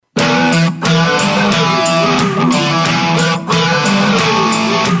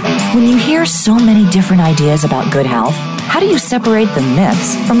so many different ideas about good health? How do you separate the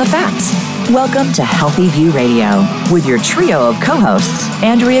myths from the facts? Welcome to Healthy View Radio with your trio of co-hosts,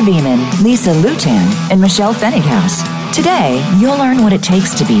 Andrea Beeman, Lisa Lutan, and Michelle Fennighaus. Today, you'll learn what it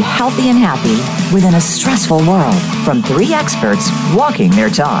takes to be healthy and happy within a stressful world from 3 experts walking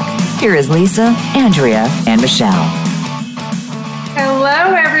their talk. Here is Lisa, Andrea, and Michelle.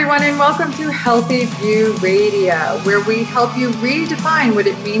 Hello, everyone, and welcome to Healthy View Radio, where we help you redefine what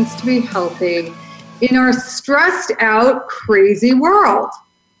it means to be healthy in our stressed out, crazy world.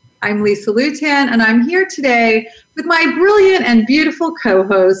 I'm Lisa Lutan, and I'm here today with my brilliant and beautiful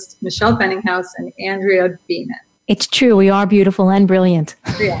co-hosts, Michelle Fennighaus and Andrea Beeman. It's true. We are beautiful and brilliant.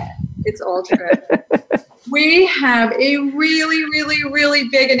 Yeah, it's all true. We have a really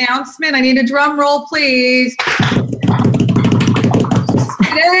big announcement. I need a drum roll, please.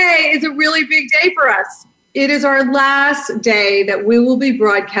 Today is a really big day for us. It is our last day that we will be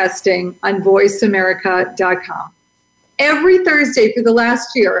broadcasting on voiceamerica.com. Every Thursday for the last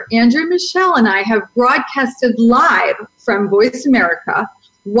year, Andrea, Michelle, and I have broadcasted live from Voice America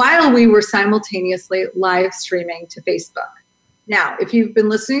while we were simultaneously live streaming to Facebook. Now, if you've been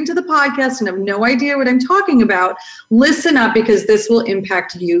listening to the podcast and have no idea what I'm talking about, listen up because this will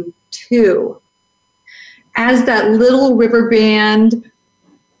impact you too. As that Little River Band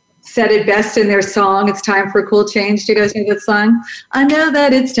said it best in their song, It's Time for a Cool Change. Do you guys know that song? I know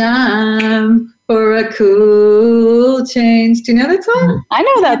that it's time for a cool change. Do you know that song? I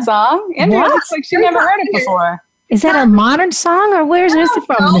know that song. Andrea looks like she never heard it before. Is that a modern song, or where's it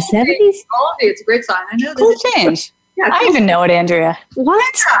from? No, The 70s? It's a great song. I know that. Cool change. Yeah, I even know it, Andrea.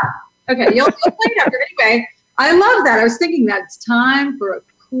 What? Okay, you'll play it after. Anyway, I love that. I was thinking that it's time for a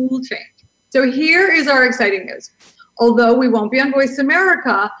cool change. So here is our exciting news. Although we won't be on Voice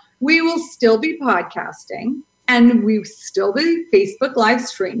America, we will still be podcasting, and we will still be Facebook live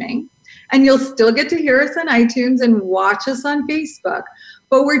streaming, and you'll still get to hear us on iTunes and watch us on Facebook.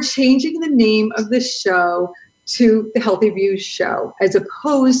 But we're changing the name of the show to the Healthy View Show as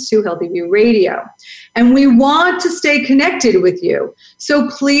opposed to Healthy View Radio. And we want to stay connected with you. So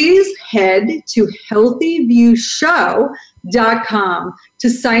please head to healthyviewshow.com to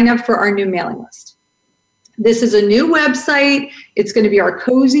sign up for our new mailing list. This is a new website. It's going to be our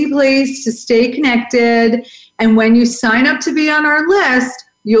cozy place to stay connected. And when you sign up to be on our list,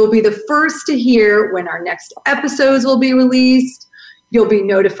 you'll be the first to hear when our next episodes will be released. You'll be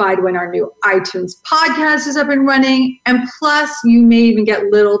notified when our new iTunes podcast is up and running. And plus, you may even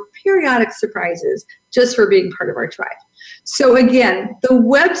get little periodic surprises just for being part of our tribe. So again, the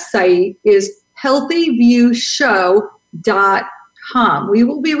website is healthyviewshow.com. We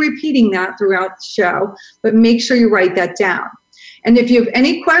will be repeating that throughout the show, but make sure you write that down. And if you have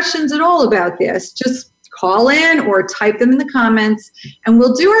any questions at all about this, just call in or type them in the comments, and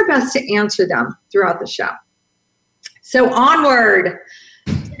we'll do our best to answer them throughout the show. So onward.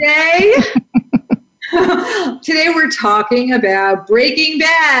 Today we're talking about Breaking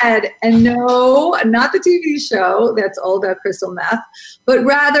Bad. And no, not the TV show that's all about crystal meth, but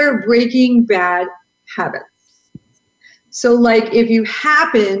rather Breaking Bad habits. So like if you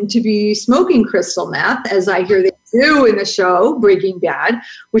happen to be smoking crystal meth, as I hear they do in the show Breaking Bad,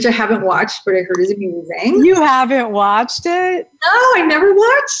 which I haven't watched, but I heard is amusing. You haven't watched it? No, I never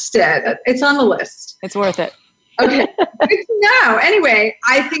watched it. It's on the list. It's worth it. Okay, good to know. Anyway,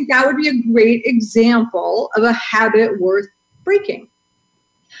 I think that would be a great example of a habit worth breaking.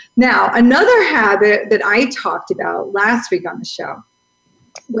 Now, another habit that I talked about last week on the show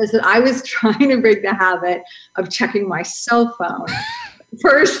was that I was trying to break the habit of checking my cell phone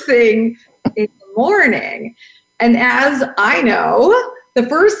first thing in the morning. And as I know, the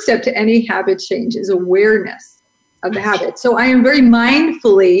first step to any habit change is awareness of the habit. So I am very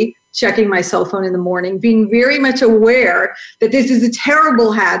mindfully checking my cell phone in the morning, being very much aware that this is a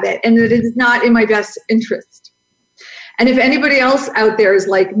terrible habit and that it is not in my best interest. And if anybody else out there is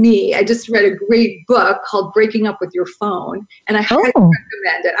like me, I just read a great book called Breaking Up With Your Phone, and I highly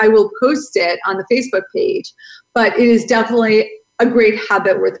recommend it. I will post it on the Facebook page, but it is definitely a great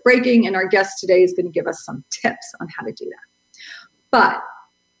habit worth breaking, and our guest today is going to give us some tips on how to do that. But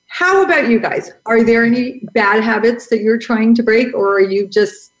how about you guys? Are there any bad habits that you're trying to break, or are you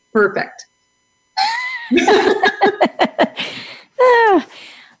just perfect?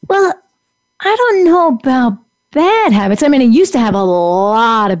 Well, I don't know about bad habits. I mean, I used to have a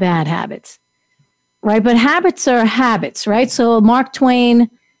lot of bad habits, right? But habits are habits, right? So Mark Twain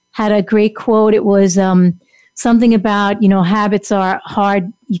had a great quote. It was something about, habits are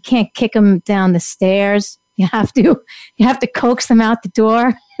hard. You can't kick them down the stairs. You have to coax them out the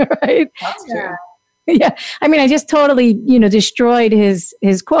door, right? That's true. Yeah. I mean, I just totally, destroyed his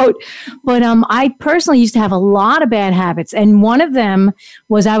quote. But I personally used to have a lot of bad habits. And one of them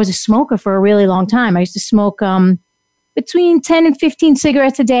was I was a smoker for a really long time. I used to smoke between 10 and 15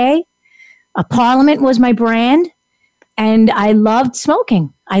 cigarettes a day. Parliament was my brand. And I loved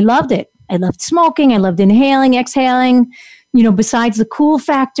smoking. I loved it. I loved smoking. I loved inhaling, exhaling. Besides the cool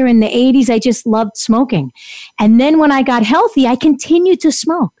factor in the 80s, I just loved smoking. And then when I got healthy, I continued to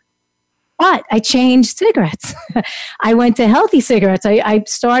smoke. But I changed cigarettes. I went to healthy cigarettes. I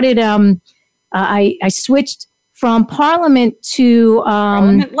started, I switched from Parliament to...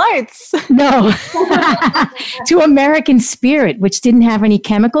 Parliament Lights. No, to American Spirit, which didn't have any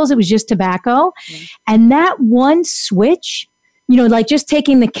chemicals. It was just tobacco. Mm. And that one switch, like just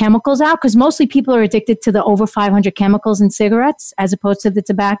taking the chemicals out, because mostly people are addicted to the over 500 chemicals in cigarettes as opposed to the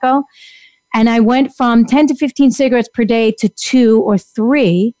tobacco. And I went from 10 to 15 cigarettes per day to 2 or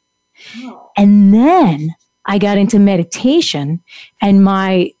 3. Oh. And then I got into meditation and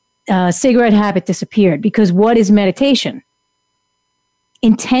my cigarette habit disappeared. Because what is meditation?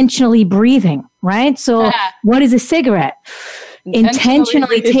 Intentionally breathing, right? So what is a cigarette?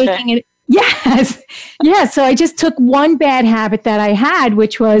 Intentionally taking it. Yes. Yeah. So I just took one bad habit that I had,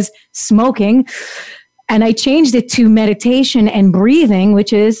 which was smoking, and I changed it to meditation and breathing,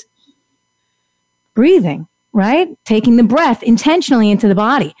 which is breathing, right? Taking the breath intentionally into the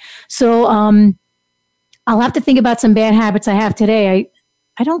body. So I'll have to think about some bad habits I have today.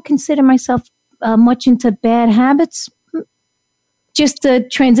 I don't consider myself much into bad habits, just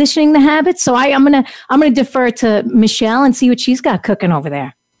transitioning the habits. So I'm gonna defer to Michelle and see what she's got cooking over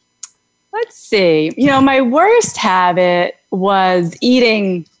there. Let's see. My worst habit was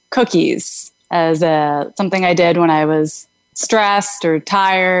eating cookies as something I did when I was stressed or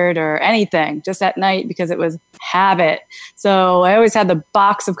tired or anything, just at night, because it was habit. So I always had the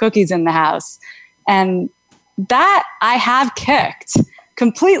box of cookies in the house. And that I have kicked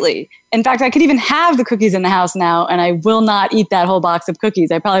completely. In fact, I could even have the cookies in the house now, and I will not eat that whole box of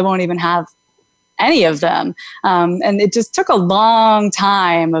cookies. I probably won't even have any of them. And it just took a long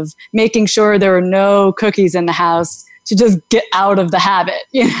time of making sure there were no cookies in the house to just get out of the habit,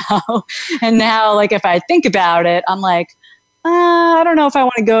 And now, like, if I think about it, I'm like, I don't know if I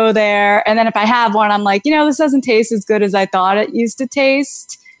want to go there. And then if I have one, I'm like, this doesn't taste as good as I thought it used to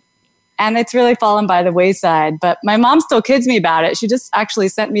taste. And it's really fallen by the wayside. But my mom still kids me about it. She just actually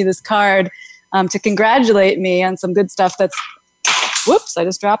sent me this card to congratulate me on some good stuff whoops, I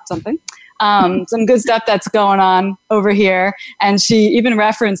just dropped something. Some good stuff that's going on over here. And she even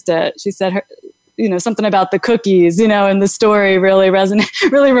referenced it. She said, something about the cookies, and the story really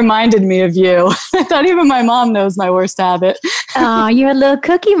reminded me of you. I thought even my mom knows my worst habit. Oh, you're a little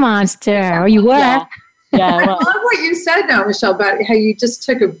cookie monster, or you were. Yeah. I love what you said now, Michelle, about how you just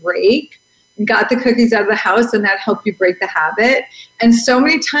took a break and got the cookies out of the house, and that helped you break the habit. And so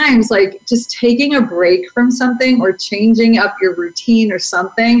many times, like, just taking a break from something or changing up your routine or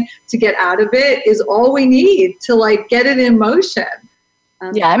something to get out of it is all we need to, like, get it in motion.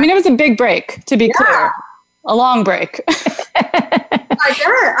 Yeah, it was a big break, to be clear. A long break. I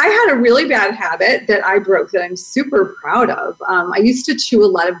had a really bad habit that I broke that I'm super proud of. I used to chew a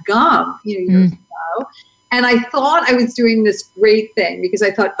lot of gum, years ago. And I thought I was doing this great thing because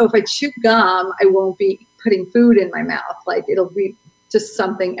I thought, if I chew gum, I won't be putting food in my mouth. Like, it'll be just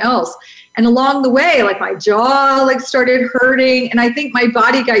something else. And along the way, like, my jaw started hurting. And I think my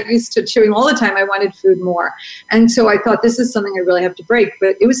body got used to chewing all the time. I wanted food more. And so I thought, this is something I really have to break.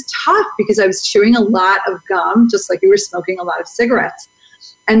 But it was tough because I was chewing a lot of gum, just like you were smoking a lot of cigarettes.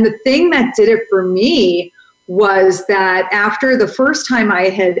 And the thing that did it for me was that after the first time I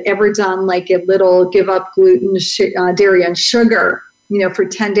had ever done like a little give up gluten, dairy, and sugar, for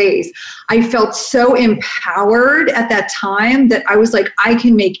 10 days, I felt so empowered at that time that I was like, I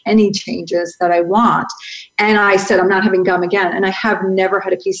can make any changes that I want. And I said, I'm not having gum again. And I have never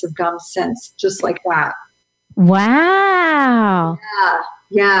had a piece of gum since, just like that. Wow.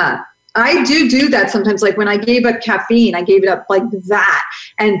 Yeah. I do that sometimes. Like when I gave up caffeine, I gave it up like that.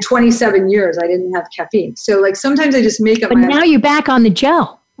 And 27 years, I didn't have caffeine. So like sometimes I just make up. But now you're back on the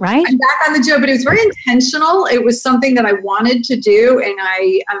Joe, right? I'm back on the Joe, but it was very intentional. It was something that I wanted to do, and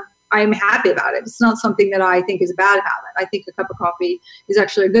I'm happy about it. It's not something that I think is a bad habit. I think a cup of coffee is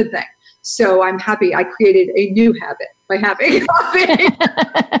actually a good thing. So I'm happy I created a new habit by having coffee.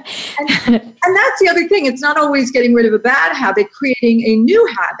 and that's the other thing. It's not always getting rid of a bad habit. Creating a new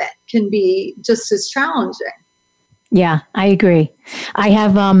habit can be just as challenging. Yeah, I agree. I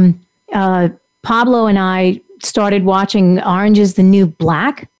have Pablo and I started watching Orange is the New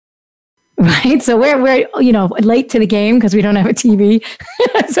Black. Right. So we're late to the game because we don't have a TV.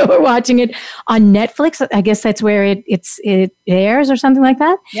 So we're watching it on Netflix. I guess that's where it airs or something like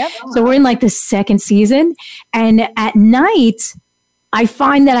that. Yep. So we're in like the second season. And at night, I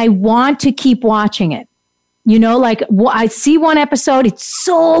find that I want to keep watching it. Like I see one episode, it's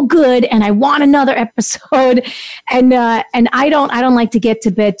so good, and I want another episode, and I don't like to get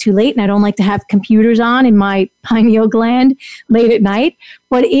to bed too late, and I don't like to have computers on in my pineal gland late at night.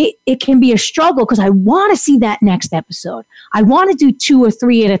 But it can be a struggle because I want to see that next episode. I want to do 2 or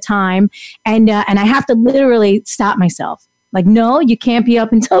 3 at a time, and I have to literally stop myself. Like, no, you can't be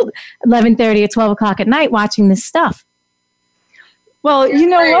up until 11:30 or 12 o'clock at night watching this stuff. Well, you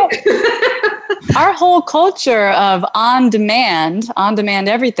know what? Our whole culture of on-demand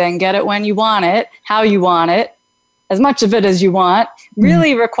everything, get it when you want it, how you want it, as much of it as you want,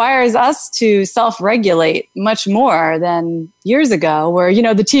 really requires us to self-regulate much more than years ago where,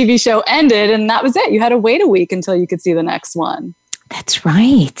 the TV show ended and that was it. You had to wait a week until you could see the next one. That's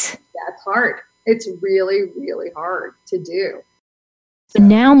right. That's hard. It's really, really hard to do. So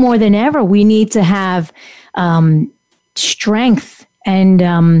now more than ever, we need to have strength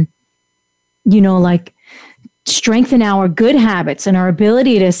and, strengthen our good habits and our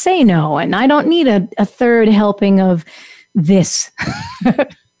ability to say no. And I don't need a third helping of this,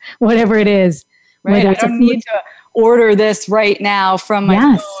 whatever it is. Right. I don't need to order this right now from my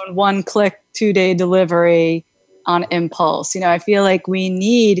phone, 1-click, 2-day delivery on impulse. I feel like we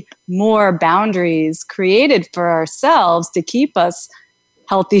need more boundaries created for ourselves to keep us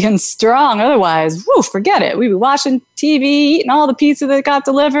healthy and strong. Otherwise, forget it. We'd be watching TV, eating all the pizza that got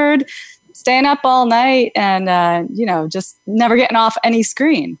delivered, staying up all night, and, just never getting off any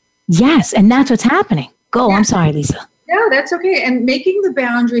screen. Yes, and that's what's happening. Go, yeah. I'm sorry, Lisa. No, that's okay. And making the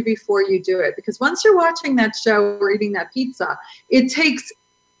boundary before you do it, because once you're watching that show or eating that pizza, it takes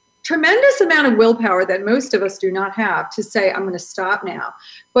tremendous amount of willpower that most of us do not have to say, I'm going to stop now.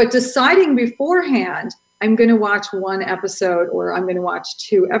 But deciding beforehand, I'm going to watch 1 episode or I'm going to watch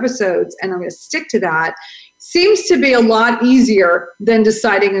 2 episodes and I'm going to stick to that, seems to be a lot easier than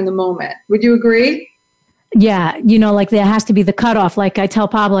deciding in the moment. Would you agree? Yeah. Like there has to be the cutoff. Like I tell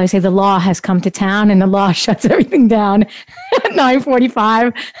Pablo, I say the law has come to town and the law shuts everything down at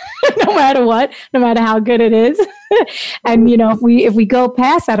 9:45, no matter what, no matter how good it is. And, if we go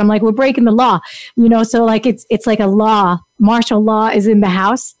past that, I'm like, we're breaking the law, so like it's like a law, martial law is in the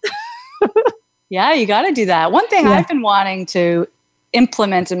house. Yeah, you got to do that. One thing I've been wanting to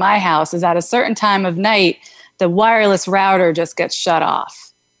implement in my house is at a certain time of night, the wireless router just gets shut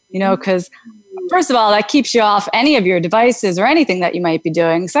off, because first of all, that keeps you off any of your devices or anything that you might be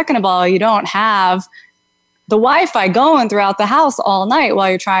doing. Second of all, you don't have the Wi-Fi going throughout the house all night while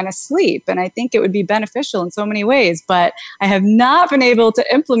you're trying to sleep. And I think it would be beneficial in so many ways, but I have not been able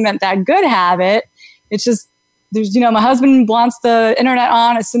to implement that good habit. It's just, my husband wants the internet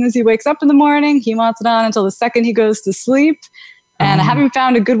on as soon as he wakes up in the morning. He wants it on until the second he goes to sleep. And I haven't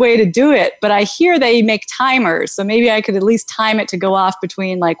found a good way to do it, but I hear they make timers. So maybe I could at least time it to go off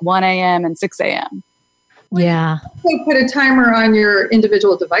between like 1 a.m. and 6 a.m. Yeah. You put a timer on your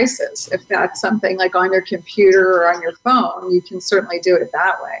individual devices. If that's something like on your computer or on your phone, you can certainly do it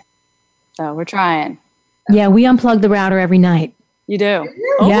that way. So we're trying. Yeah, we unplug the router every night. You do?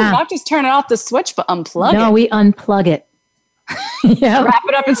 Not just turn it off the switch, but unplug it. No, we unplug it. Yeah. Wrap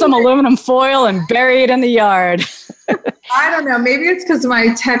it up in some aluminum foil and bury it in the yard. I don't know. Maybe it's because of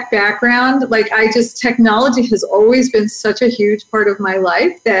my tech background. Technology has always been such a huge part of my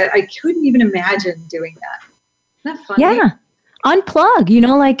life that I couldn't even imagine doing that. Isn't that funny? Yeah. Unplug,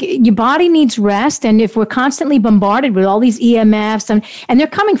 your body needs rest. And if we're constantly bombarded with all these EMFs and they're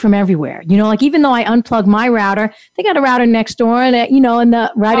coming from everywhere, even though I unplug my router, they got a router next door and,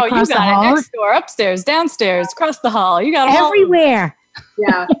 across the hall. It next door, upstairs, downstairs, across the hall. You got it everywhere.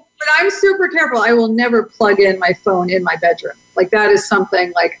 Yeah. But I'm super careful. I will never plug in my phone in my bedroom. That is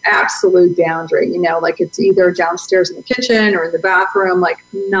something absolute boundary, it's either downstairs in the kitchen or in the bathroom,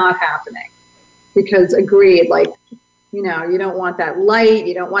 not happening. Because agreed, you don't want that light,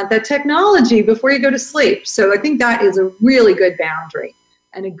 you don't want that technology before you go to sleep. So I think that is a really good boundary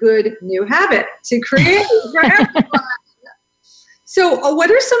and a good new habit to create for everyone. So what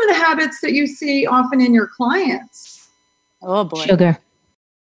are some of the habits that you see often in your clients? Oh boy.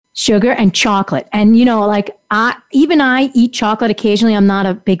 Sugar and chocolate. And, I eat chocolate occasionally. I'm not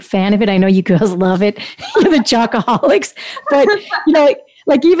a big fan of it. I know you girls love it. You're the chocoholics. But,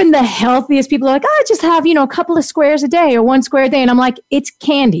 even the healthiest people are like, just have, a couple of squares a day or 1 square a day. And I'm like, it's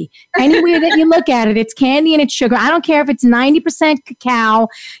candy. Anywhere that you look at it, it's candy and it's sugar. I don't care if it's 90% cacao.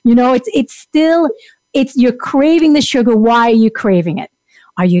 It's still, you're craving the sugar. Why are you craving it?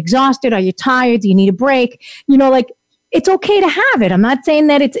 Are you exhausted? Are you tired? Do you need a break? Like, it's okay to have it. I'm not saying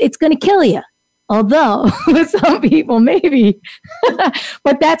that it's going to kill you. Although some people maybe,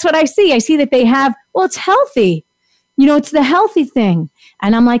 but that's what I see. I see that they have, well, it's healthy. It's the healthy thing.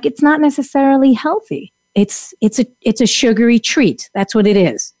 And I'm like, it's not necessarily healthy. It's a sugary treat. That's what it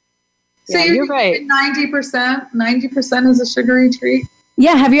is. So yeah, you're right. 90% is a sugary treat.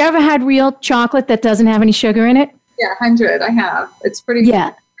 Yeah. Have you ever had real chocolate that doesn't have any sugar in it? Yeah, 100. I have. It's pretty.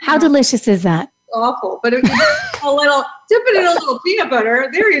 Yeah. How delicious is that? Awful. But if you dip it in a little peanut butter,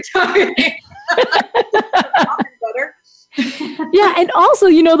 there you're talking. Butter. Yeah, and also,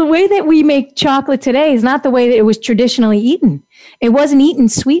 the way that we make chocolate today is not the way that it was traditionally eaten. It wasn't eaten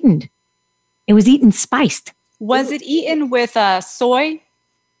sweetened. It was eaten spiced. Was it eaten with soy?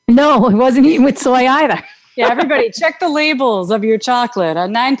 No, it wasn't eaten with soy either. Yeah, everybody check the labels of your chocolate.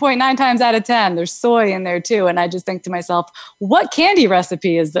 9.9 times out of 10, there's soy in there too. And I just think to myself, what candy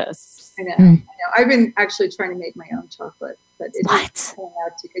recipe is this? I know. I've been actually trying to make my own chocolate. But it what?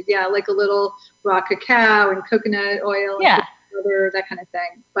 Out too good. Yeah, like a little raw cacao and coconut oil and butter, that kind of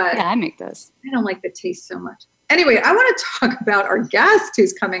thing. But yeah, I make those. I don't like the taste so much. Anyway, I want to talk about our guest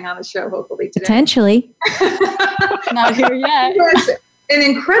who's coming on the show hopefully today. Potentially. Not here yet. An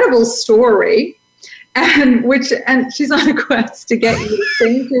incredible story. And she's on a quest to get you to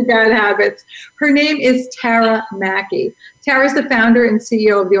change your bad habits. Her name is Tara Mackey. Tara is the founder and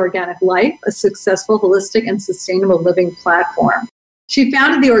CEO of The Organic Life, a successful, holistic, and sustainable living platform. She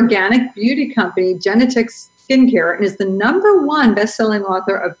founded the organic beauty company Genetix Skincare and is the #1 best-selling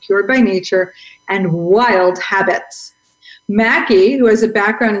author of Cured by Nature and Wild Habits. Mackey, who has a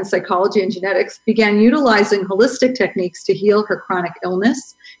background in psychology and genetics, began utilizing holistic techniques to heal her chronic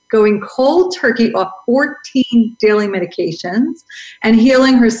illness, going cold turkey off 14 daily medications and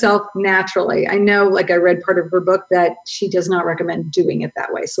healing herself naturally. I know, like I read part of her book, that she does not recommend doing it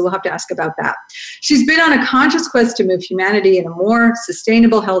that way. So we'll have to ask about that. She's been on a conscious quest to move humanity in a more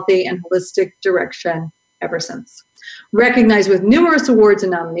sustainable, healthy, and holistic direction ever since. Recognized with numerous awards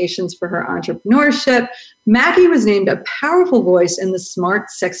and nominations for her entrepreneurship, Mackey was named a powerful voice in the smart,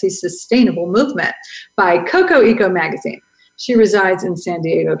 sexy, sustainable movement by Coco Eco magazine. She resides in San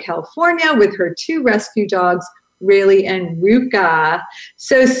Diego, California, with her 2 rescue dogs, Rayleigh and Ruka.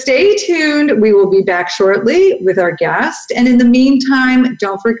 So stay tuned. We will be back shortly with our guest. And in the meantime,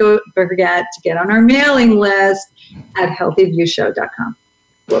 don't forget to get on our mailing list at healthyviewshow.com.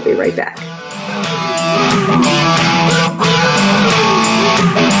 We'll be right back.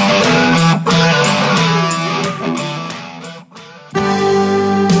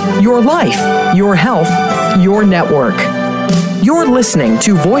 Your life, your health, your network. You're listening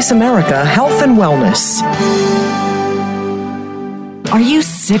to Voice America Health and Wellness. Are you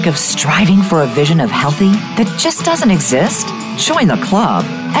sick of striving for a vision of healthy that just doesn't exist? Join the club.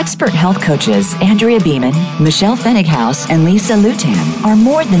 Expert health coaches Andrea Beeman, Michelle Fennighaus, and Lisa Lutan are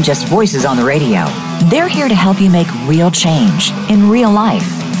more than just voices on the radio. They're here to help you make real change in real life.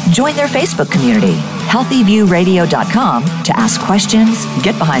 Join their Facebook community, healthyviewradio.com, to ask questions,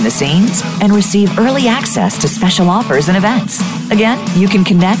 get behind the scenes, and receive early access to special offers and events. Again, you can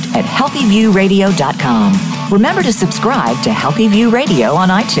connect at healthyviewradio.com. Remember to subscribe to Healthy View Radio on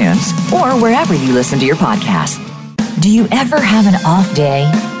iTunes or wherever you listen to your podcast. Do you ever have an off day?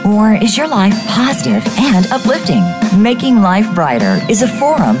 Or is your life positive and uplifting? Making Life Brighter is a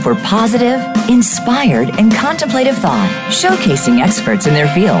forum for positive, inspired, and contemplative thought, showcasing experts in their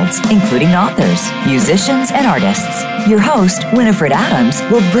fields, including authors, musicians, and artists. Your host, Winifred Adams,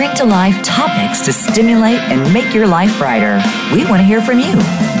 will bring to life topics to stimulate and make your life brighter. We want to hear from you.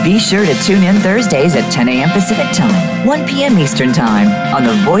 Be sure to tune in Thursdays at 10 a.m. Pacific Time, 1 p.m. Eastern Time on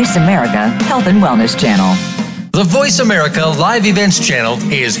the Voice America Health and Wellness Channel. The Voice America Live Events channel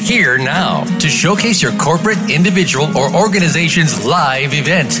is here now to showcase your corporate, individual, or organization's live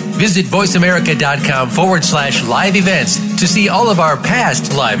event. Visit voiceamerica.com/live events to see all of our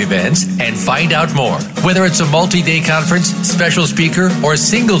past live events and find out more. Whether it's a multi-day conference, special speaker, or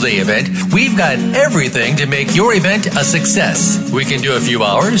single-day event, we've got everything to make your event a success. We can do a few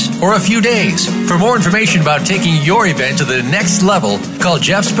hours or a few days. For more information about taking your event to the next level, call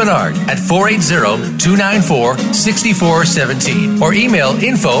Jeff Spinard at 480-294-6417 or email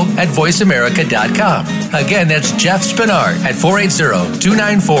info@voiceamerica.com. Again, that's Jeff Spinard at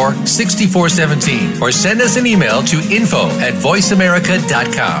 480-294-6417 or send us an email to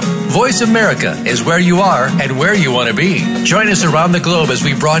info@voiceamerica.com. Voice America is where you are and where you want to be. Join us around the globe as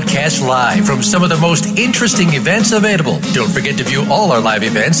we broadcast live from some of the most interesting events available. Don't forget to view all our live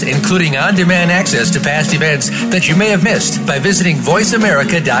events, including on-demand access to past events that you may have missed by visiting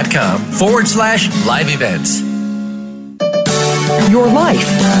voiceamerica.com/live events. your life,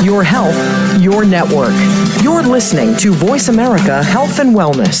 your health, your network. You're listening to Voice America Health and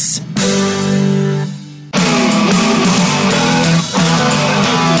Wellness.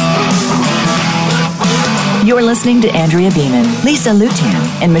 You're listening to Andrea Beeman, Lisa Lutan,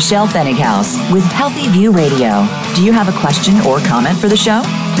 and Michelle Fennighaus with Healthy View Radio. Do you have a question or comment for the show?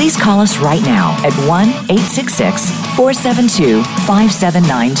 Please call us right now at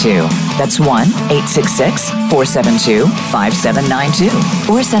 1-866-472-5792. That's 1-866-472-5792.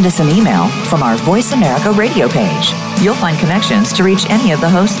 Or send us an email from our Voice America radio page. You'll find connections to reach any of the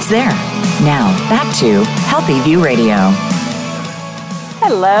hosts there. Now, back to Healthy View Radio.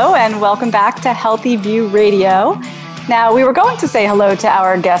 Hello, and welcome back to Healthy View Radio. Now, we were going to say hello to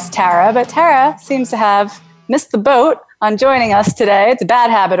our guest, Tara, but Tara seems to have missed the boat on joining us today. It's a bad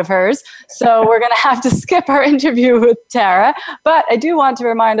habit of hers. So we're going to have to skip our interview with Tara. But I do want to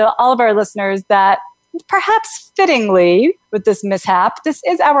remind all of our listeners that perhaps fittingly with this mishap, this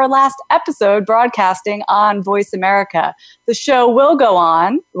is our last episode broadcasting on Voice America. The show will go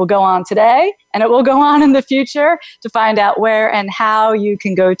on today, and it will go on in the future. To find out where and how, you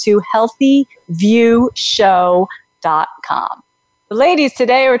can go to healthyviewshow.com. The ladies,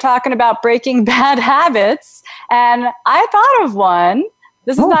 today we're talking about breaking bad habits, and I thought of one.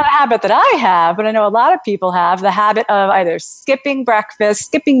 This is not a habit that I have, but I know a lot of people have, the habit of either skipping breakfast,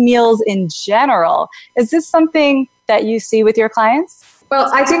 skipping meals in general. Is this something that you see with your clients? Well,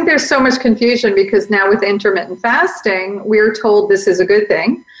 I think there's so much confusion because now with intermittent fasting, we're told this is a good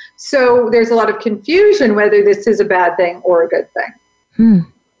thing. So there's a lot of confusion whether this is a bad thing or a good thing.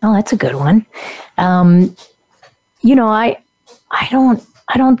 Oh, that's a good one. I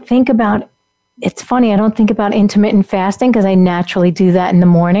don't think about. It's funny. I don't think about intermittent fasting because I naturally do that in the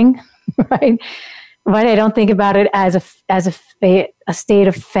morning, right? But I don't think about it as a state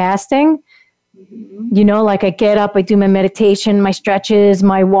of fasting. Like I get up, I do my meditation, my stretches,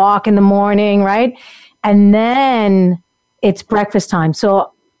 my walk in the morning, right? And then it's breakfast time.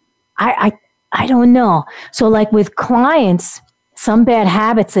 So I don't know. So like with clients, some bad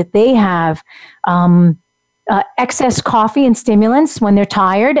habits that they have, excess coffee and stimulants when they're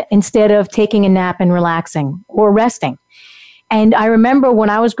tired instead of taking a nap and relaxing or resting. And I remember when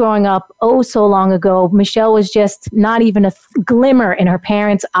I was growing up, so long ago, Michelle was just not even a glimmer in her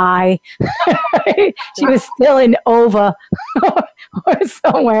parents' eye. She was still in Ova or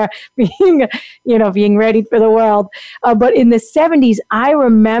somewhere being ready for the world. But in the 70s, I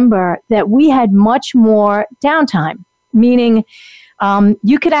remember that we had much more downtime, meaning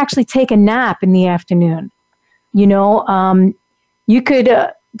you could actually take a nap in the afternoon. You could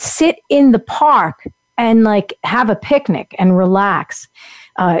sit in the park and like have a picnic and relax.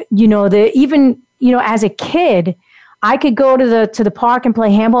 As a kid, I could go to the park and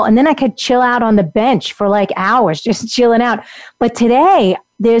play handball, and then I could chill out on the bench for like hours, just chilling out. But today,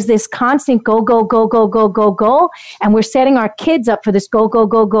 there's this constant go, go, go, go, go, go, go, and we're setting our kids up for this go, go,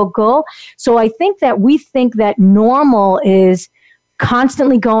 go, go, go. So I think that we think that normal is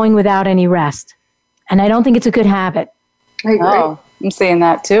constantly going without any rest. And I don't think it's a good habit. I agree. Oh, I'm seeing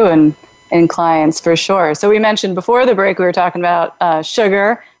that too in clients for sure. So we mentioned before the break, we were talking about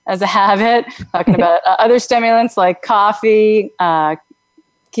sugar as a habit, talking about other stimulants like coffee,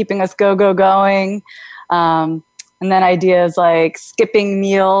 keeping us going. And then ideas like skipping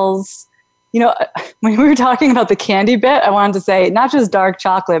meals. When we were talking about the candy bit, I wanted to say not just dark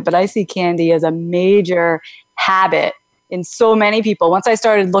chocolate, but I see candy as a major habit in so many people. Once I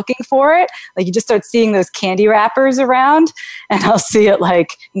started looking for it, like you just start seeing those candy wrappers around, and I'll see it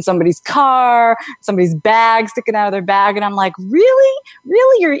like in somebody's car, somebody's bag, sticking out of their bag. And I'm like, really?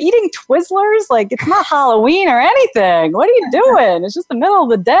 You're eating Twizzlers? Like it's not Halloween or anything. What are you doing? It's just the middle of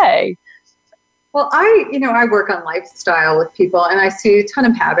the day. Well, I work on lifestyle with people, and I see a ton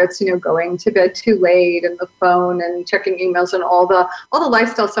of habits, going to bed too late and the phone and checking emails and all the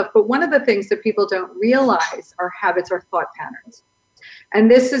lifestyle stuff. But one of the things that people don't realize are habits or thought patterns. And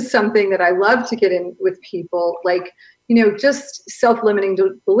this is something that I love to get in with people, like, just self-limiting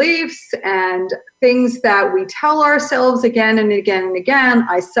beliefs and things that we tell ourselves again and again and again.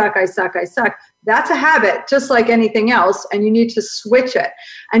 I suck, I suck, I suck. That's a habit, just like anything else, and you need to switch it.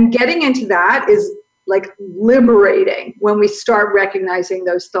 And getting into that is like liberating when we start recognizing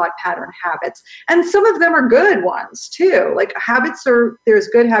those thought pattern habits. And some of them are good ones too. Like there's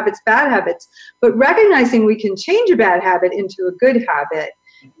good habits, bad habits, but recognizing we can change a bad habit into a good habit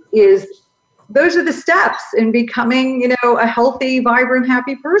those are the steps in becoming, a healthy, vibrant,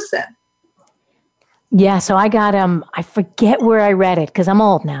 happy person. Yeah, so I got I forget where I read it because I'm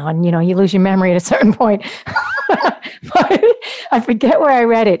old now, and you lose your memory at a certain point. But I forget where I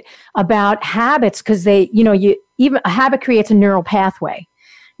read it about habits, because even a habit creates a neural pathway,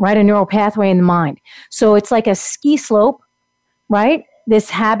 right? A neural pathway in the mind. So it's like a ski slope, right? This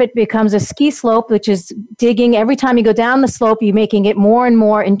habit becomes a ski slope, which is digging. Every time you go down the slope, you're making it more and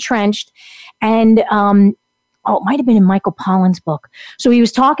more entrenched. And it might have been in Michael Pollan's book. So he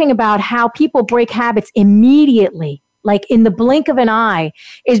was talking about how people break habits immediately, like in the blink of an eye,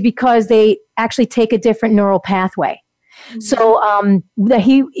 is because they actually take a different neural pathway. Mm-hmm. So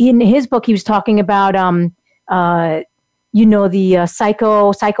in his book, he was talking about the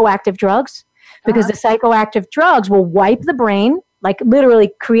psychoactive drugs, because the psychoactive drugs will wipe the brain, like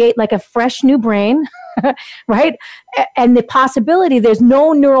literally create like a fresh new brain, right? And the possibility, there's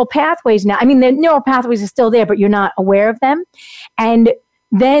no neural pathways now. I mean, the neural pathways are still there, but you're not aware of them. And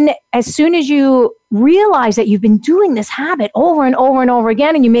then as soon as you realize that you've been doing this habit over and over and over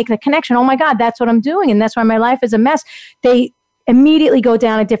again, and you make the connection, oh my God, that's what I'm doing, and that's why my life is a mess, they immediately go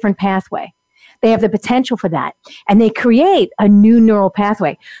down a different pathway. They have the potential for that. And they create a new neural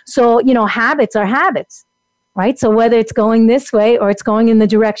pathway. So, habits are habits, right? So whether it's going this way or it's going in the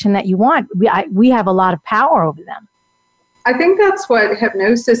direction that you want, we have a lot of power over them. I think that's what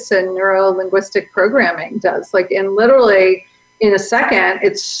hypnosis and neuro-linguistic programming does. Like literally in a second,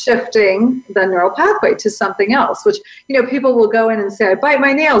 it's shifting the neural pathway to something else, which, people will go in and say, I bite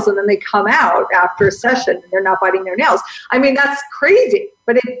my nails, and then they come out after a session and they're not biting their nails. I mean, that's crazy,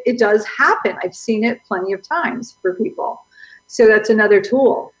 but it does happen. I've seen it plenty of times for people. So that's another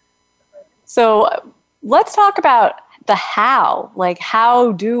tool. So let's talk about the how. Like,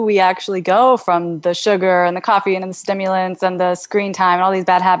 how do we actually go from the sugar and the coffee and the stimulants and the screen time and all these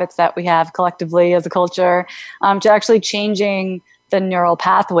bad habits that we have collectively as a culture to actually changing the neural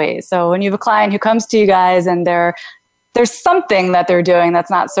pathways? So when you have a client who comes to you guys and there's something that they're doing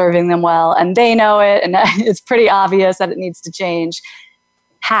that's not serving them well, and they know it, and it's pretty obvious that it needs to change,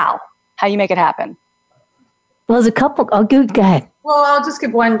 how you make it happen? Well, there's a couple. Oh, good. Go ahead. Well, I'll just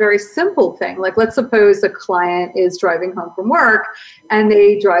give one very simple thing. Like, let's suppose a client is driving home from work and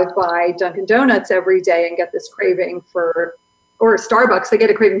they drive by Dunkin' Donuts every day and get this craving or Starbucks, they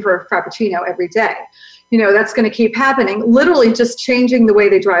get a craving for a Frappuccino every day. That's going to keep happening. Literally just changing the way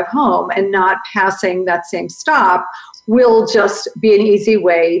they drive home and not passing that same stop will just be an easy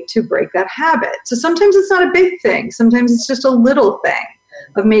way to break that habit. So sometimes it's not a big thing. Sometimes it's just a little thing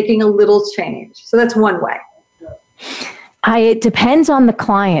of making a little change. So that's one way. It depends on the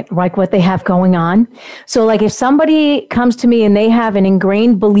client, like what they have going on. So like if somebody comes to me and they have an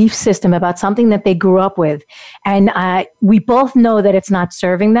ingrained belief system about something that they grew up with, and we both know that it's not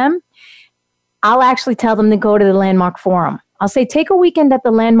serving them, I'll actually tell them to go to the Landmark Forum. I'll say, take a weekend at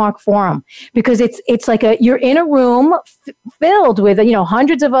the Landmark Forum, because it's like you're in a room filled with,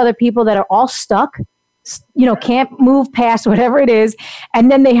 hundreds of other people that are all stuck, can't move past whatever it is.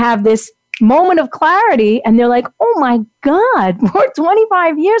 And then they have this moment of clarity and they're like, oh my God, for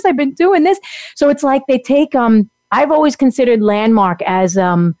 25 years I've been doing this. So it's like they take, I've always considered Landmark as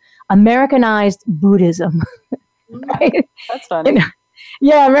Americanized Buddhism. Right? That's funny.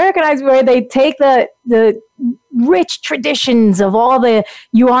 Yeah, Americanized, where they take the rich traditions of all the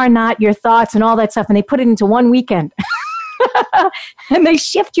you are not your thoughts and all that stuff, and they put it into one weekend. And they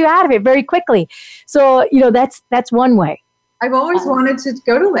shift you out of it very quickly. So, that's one way. I've always wanted to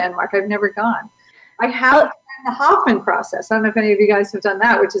go to Landmark. I've never gone. I have done the Hoffman process. I don't know if any of you guys have done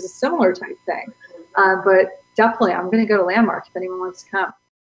that, which is a similar type thing. But definitely, I'm going to go to Landmark if anyone wants to come.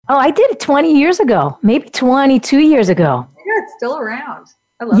 Oh, I did it 20 years ago, maybe 22 years ago. Yeah, it's still around.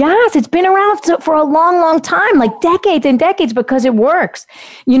 I love it. It's been around for a long, long time, like decades and decades, because it works.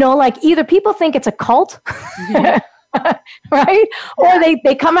 Like either people think it's a cult, right? Or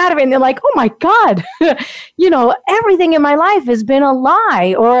they come out of it and they're like, oh my God, everything in my life has been a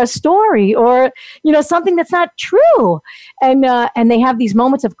lie or a story or, something that's not true. And they have these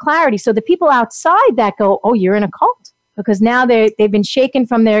moments of clarity. So the people outside that go, oh, you're in a cult, because now they've been shaken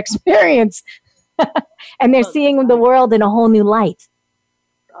from their experience and they're seeing the world in a whole new light.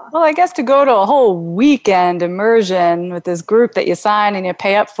 Well, I guess to go to a whole weekend immersion with this group that you sign and you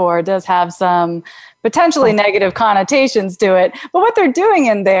pay up for does have some potentially negative connotations to it. But what they're doing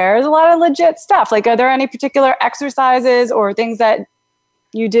in there is a lot of legit stuff. Like, are there any particular exercises or things that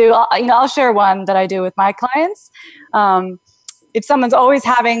you do? I'll share one that I do with my clients. If someone's always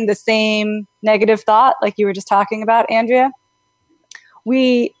having the same negative thought, like you were just talking about, Andrea,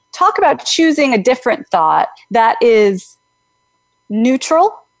 we talk about choosing a different thought that is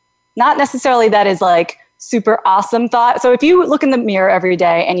neutral. Not necessarily that is like super awesome thought. So if you look in the mirror every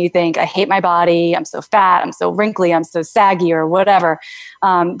day and you think, I hate my body, I'm so fat, I'm so wrinkly, I'm so saggy or whatever,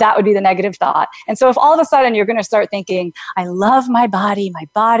 that would be the negative thought. And so if all of a sudden you're going to start thinking, I love my body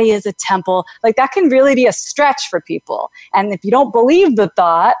is a temple, like that can really be a stretch for people. And if you don't believe the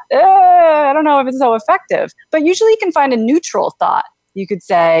thought, I don't know if it's so effective, but usually you can find a neutral thought. You could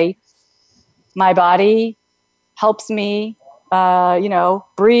say, my body helps me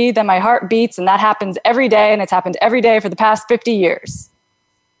breathe and my heart beats, and that happens every day, and it's happened every day for the past 50 years.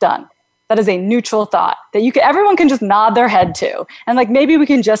 Done. That is a neutral thought that everyone can just nod their head to. And like maybe we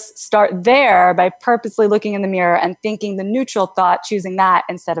can just start there by purposely looking in the mirror and thinking the neutral thought, choosing that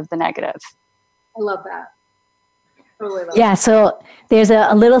instead of the negative. I love that. Totally love that. So there's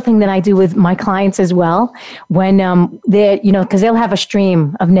a little thing that I do with my clients as well when they're, because they'll have a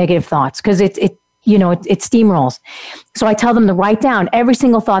stream of negative thoughts because it steamrolls. So I tell them to write down every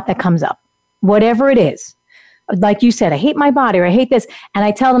single thought that comes up, whatever it is. Like you said, I hate my body or I hate this. And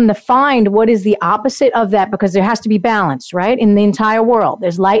I tell them to find what is the opposite of that because there has to be balance, right? In the entire world.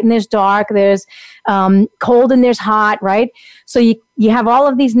 There's light and there's dark. There's cold and there's hot, right? So you have all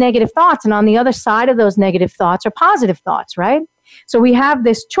of these negative thoughts. And on the other side of those negative thoughts are positive thoughts, right? So we have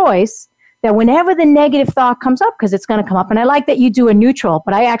this choice that whenever the negative thought comes up, because it's going to come up, and I like that you do a neutral,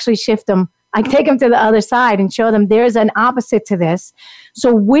 but I actually shift them. I take them to the other side and show them there's an opposite to this.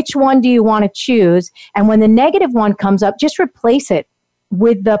 So which one do you want to choose? And when the negative one comes up, just replace it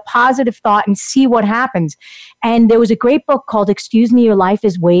with the positive thought and see what happens. And there was a great book called Excuse Me, Your Life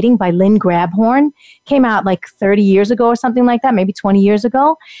is Waiting by Lynn Grabhorn. Came out like 30 years ago or something like that, maybe 20 years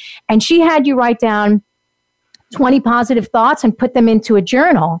ago. And she had you write down 20 positive thoughts and put them into a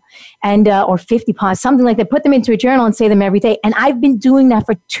journal and or 50 something like that. Put them into a journal and say them every day. And I've been doing that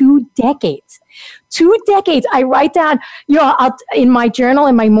for 2 decades. 2 decades. I write down, in my journal,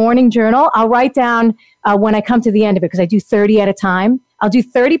 in my morning journal, I'll write down when I come to the end of it because I do 30 at a time. I'll do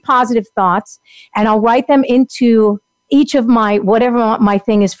 30 positive thoughts and I'll write them into each of whatever my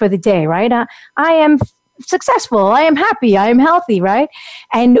thing is for the day, right? I am successful. I am happy. I am healthy, right?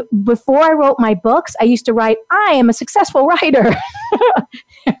 And before I wrote my books, I used to write, I am a successful writer,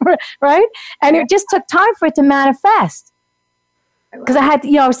 right? And it just took time for it to manifest. Because I had,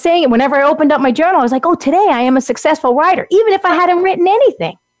 I was saying it whenever I opened up my journal, I was like, oh, today I am a successful writer, even if I hadn't written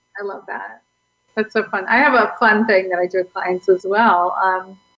anything. I love that. That's so fun. I have a fun thing that I do with clients as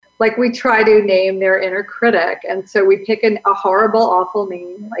well. Like we try to name their inner critic. And so we pick a horrible, awful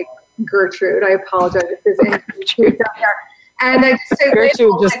name, like Gertrude. I apologize if there's any Gertrude out there. And I just say,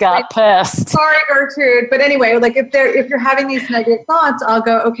 Gertrude just got pissed. Sorry, Gertrude. But anyway, like if you're having these negative thoughts, I'll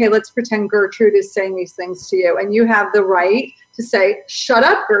go, okay, let's pretend Gertrude is saying these things to you. And you have the right to say, shut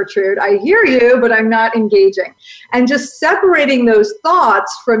up, Gertrude. I hear you, but I'm not engaging. And just separating those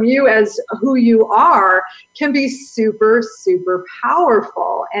thoughts from you as who you are can be super, super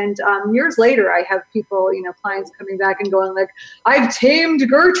powerful. And years later, I have people, clients coming back and going like, I've tamed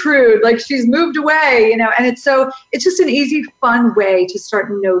Gertrude, like she's moved away, and it's just an easy, fun way to start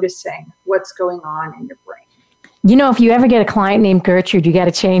noticing what's going on in your brain. If you ever get a client named Gertrude, you got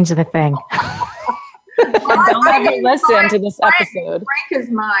to change the thing. Don't ever listen to this episode. Frank is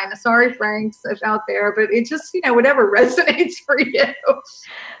mine. Sorry, Frank's out there, but it just, whatever resonates for you.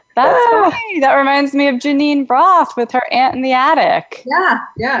 That's funny. That reminds me of Janine Roth with her aunt in the attic.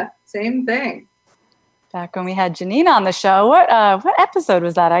 Yeah, same thing. Back when we had Janine on the show, what episode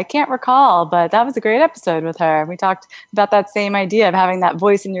was that? I can't recall, but that was a great episode with her. We talked about that same idea of having that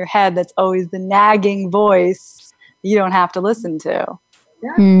voice in your head that's always the nagging voice you don't have to listen to.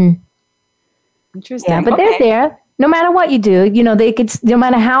 Yeah. Interesting. Yeah, but they're there. No matter what you do, they could, no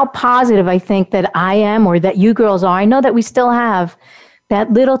matter how positive I think that I am or that you girls are, I know that we still have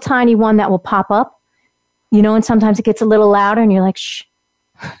that little tiny one that will pop up, and sometimes it gets a little louder and you're like, shh,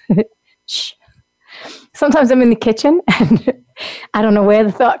 shh. Sometimes I'm in the kitchen and I don't know where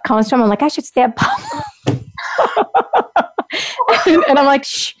the thought comes from. I'm like, I should stab Pop. and I'm like,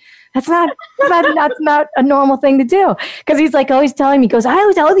 shh. That's not a normal thing to do. Because he's like always telling me, he goes, I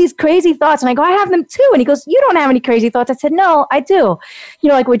always have all these crazy thoughts. And I go, I have them too. And he goes, you don't have any crazy thoughts. I said, no, I do.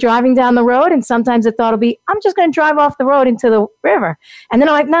 Like we're driving down the road and sometimes the thought will be, I'm just going to drive off the road into the river. And then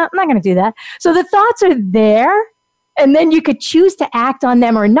I'm like, no, I'm not going to do that. So the thoughts are there and then you could choose to act on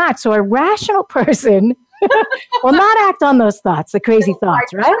them or not. So a rational person will not act on those thoughts, the crazy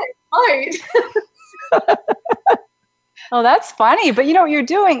thoughts, right? Right. Oh, that's funny. But you know what you're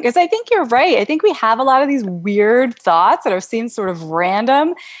doing? Because I think you're right. I think we have a lot of these weird thoughts that are seen sort of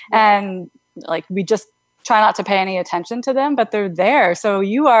random and like we just try not to pay any attention to them, but they're there. So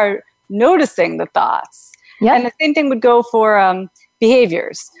you are noticing the thoughts. Yeah. And the same thing would go for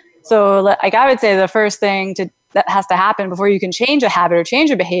behaviors. So like I would say the first thing that has to happen before you can change a habit or change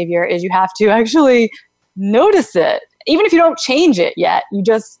a behavior is you have to actually notice it. Even if you don't change it yet, you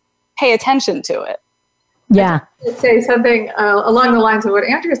just pay attention to it. Yeah. I'd say something along the lines of what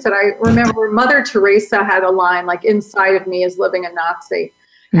Andrea said. I remember Mother Teresa had a line like, inside of me is living a Nazi.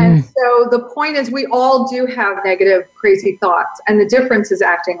 And so the point is we all do have negative, crazy thoughts, and the difference is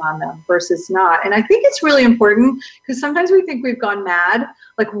acting on them versus not. And I think it's really important because sometimes we think we've gone mad.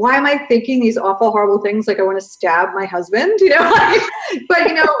 Like, why am I thinking these awful, horrible things? Like I want to stab my husband, but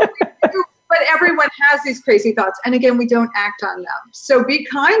everyone has these crazy thoughts. And again, we don't act on them. So be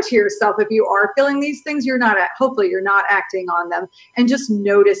kind to yourself. If you are feeling these things, hopefully you're not acting on them, and just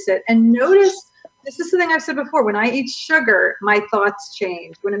notice it. And notice, this is something I've said before, when I eat sugar, my thoughts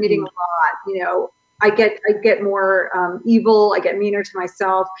change. When I'm eating a lot, I get more evil, I get meaner to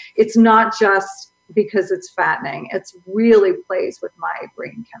myself. It's not just because it's fattening. It's really plays with my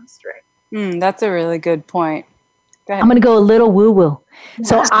brain chemistry. That's a really good point. I'm going to go a little woo-woo. Yeah.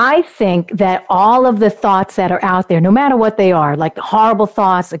 So I think that all of the thoughts that are out there, no matter what they are, like the horrible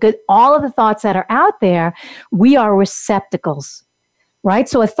thoughts, all of the thoughts that are out there, we are receptacles, right?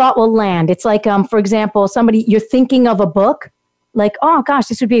 So a thought will land. It's like, for example, you're thinking of a book, like, oh gosh,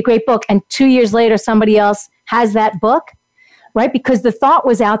 this would be a great book. And 2 years later, somebody else has that book, right? Because the thought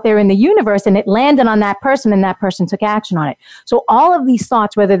was out there in the universe and it landed on that person and that person took action on it. So all of these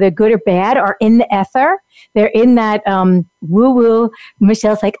thoughts, whether they're good or bad, are in the ether. They're in that woo-woo.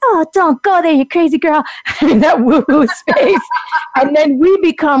 Michelle's like, oh, don't go there, you crazy girl. In that woo-woo space. And then we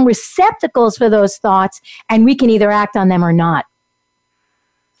become receptacles for those thoughts, and we can either act on them or not.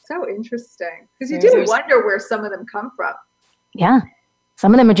 So interesting. Because you do wonder where some of them come from. Yeah.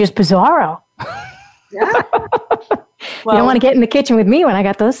 Some of them are just bizarro. Yeah. You don't want to get in the kitchen with me when I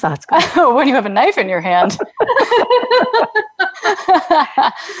got those thoughts. When you have a knife in your hand.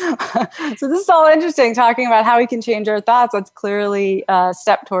 So this is all interesting, talking about how we can change our thoughts. That's clearly a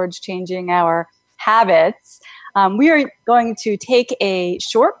step towards changing our habits. We are going to take a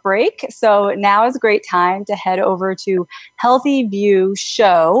short break. So now is a great time to head over to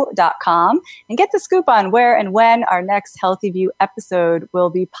healthyviewshow.com and get the scoop on where and when our next Healthy View episode will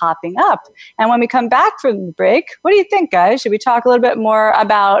be popping up. And when we come back from the break, what do you think, guys? Should we talk a little bit more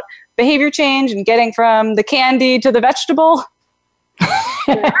about behavior change and getting from the candy to the vegetable?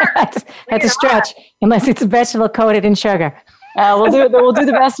 That's a stretch, unless it's a vegetable coated in sugar. We'll do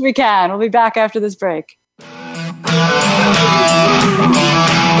the best we can. We'll be back after this break.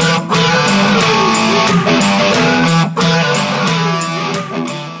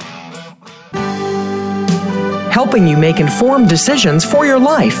 Helping you make informed decisions for your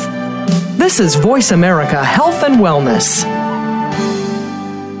life. This is Voice America Health and Wellness.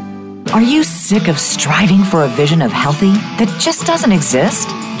 Are you sick of striving for a vision of healthy that just doesn't exist?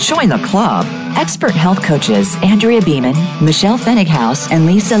 Join the club. Expert health coaches Andrea Beeman, Michelle Fennighaus, and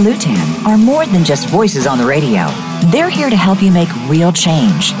Lisa Lutan are more than just voices on the radio. They're here to help you make real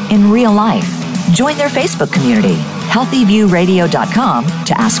change in real life. Join their Facebook community, healthyviewradio.com,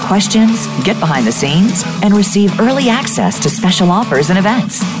 to ask questions, get behind the scenes, and receive early access to special offers and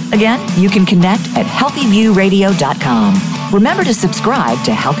events. Again, you can connect at healthyviewradio.com. Remember to subscribe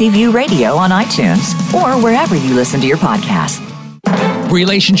to Healthy View Radio on iTunes or wherever you listen to your podcast.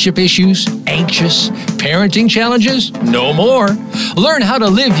 Relationship issues? Anxious? Parenting challenges? No more. Learn how to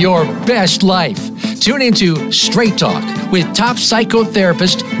live your best life. Tune into Straight Talk with top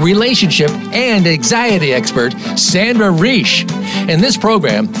psychotherapist, relationship, and anxiety expert Sandra Reish. In this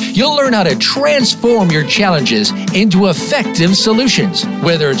program, you'll learn how to transform your challenges into effective solutions,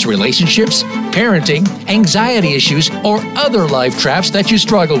 whether it's relationships, parenting, anxiety issues, or other life traps that you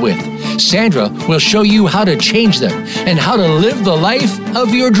struggle with. Sandra will show you how to change them and how to live the life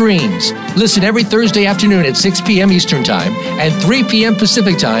of your dreams. Listen every Thursday afternoon at 6 p.m. Eastern Time and 3 p.m.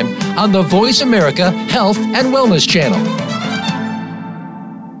 Pacific Time on the Voice America Health and Wellness Channel.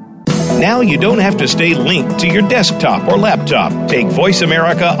 Now you don't have to stay linked to your desktop or laptop. Take Voice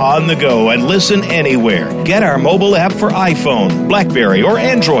America on the go and listen anywhere. Get our mobile app for iPhone, BlackBerry, or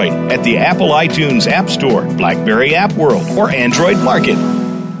Android at the Apple iTunes App Store, BlackBerry App World, or Android Market.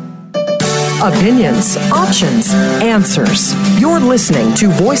 Opinions, options, answers. You're listening to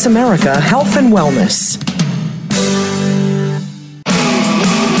Voice America Health and Wellness.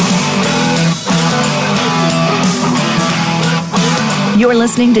 You're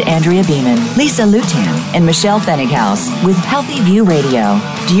listening to Andrea Beeman, Lisa Lutan, and Michelle Fennighaus with Healthy View Radio.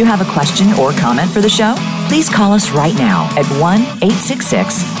 Do you have a question or comment for the show? please call us right now at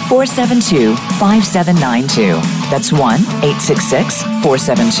 1-866-472-5792. That's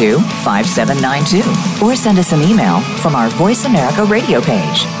 1-866-472-5792. Or send us an email from our Voice America radio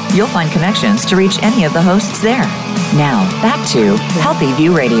page. You'll find connections to reach any of the hosts there. Now, back to Healthy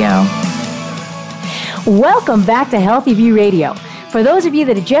View Radio. Welcome back to Healthy View Radio. For those of you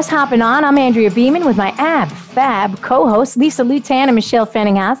that are just hopping on, I'm Andrea Beeman with my fab co-hosts, Lisa Lutan and Michelle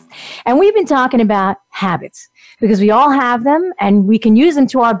Fenninghaus. And we've been talking about habits because we all have them and we can use them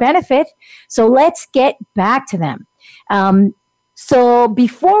to our benefit. So let's get back to them. So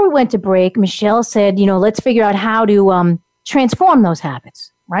before we went to break, Michelle said, let's figure out how to transform those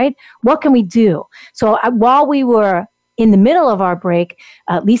habits, right? What can we do? So while we were in the middle of our break,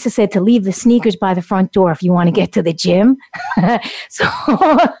 Lisa said to leave the sneakers by the front door if you want to get to the gym. So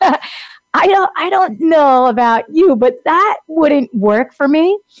I don't know about you, but that wouldn't work for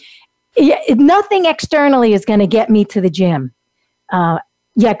me. Nothing externally is going to get me to the gym.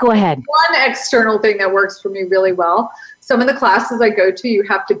 Yeah, go ahead. One external thing that works for me really well. Some of the classes I go to, you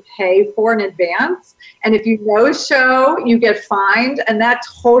have to pay for in advance. And if you no-show, you get fined. And that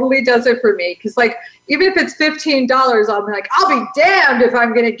totally does it for me. Because even if it's $15, I'm like, I'll be damned if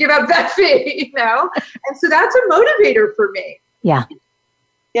I'm going to give up that fee, And so that's a motivator for me. Yeah.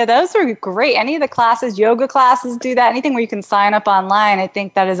 Yeah, those are great. Any of the classes, yoga classes do that. Anything where you can sign up online, I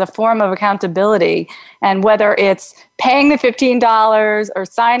think that is a form of accountability. And whether it's paying the $15 or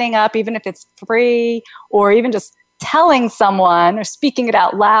signing up, even if it's free, or even just telling someone or speaking it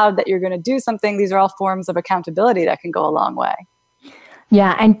out loud that you're going to do something, these are all forms of accountability that can go a long way.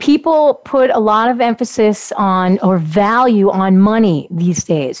 Yeah, and people put a lot of emphasis on or value on money these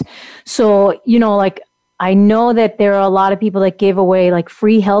days. So, I know that there are a lot of people that give away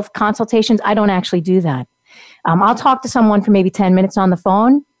free health consultations. I don't actually do that. I'll talk to someone for maybe 10 minutes on the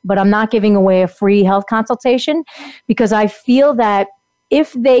phone, but I'm not giving away a free health consultation because I feel that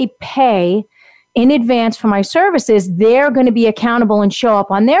if they pay in advance for my services, they're going to be accountable and show up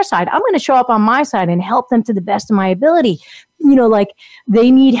on their side. I'm going to show up on my side and help them to the best of my ability.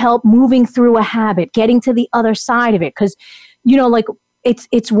 They need help moving through a habit, getting to the other side of it. Because,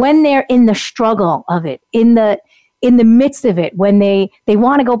 it's when they're in the struggle of it, in the midst of it, when they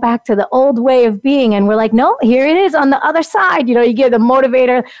want to go back to the old way of being. And we're like, no, here it is on the other side. You give the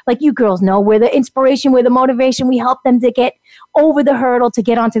motivator, like you girls know, we're the inspiration, we're the motivation. We help them to get over the hurdle to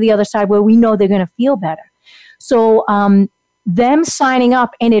get onto the other side where we know they're going to feel better. So them signing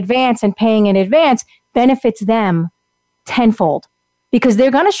up in advance and paying in advance benefits them tenfold because they're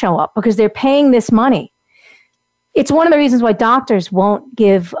going to show up because they're paying this money. It's one of the reasons why doctors won't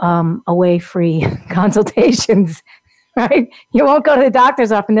give away free consultations, right? You won't go to the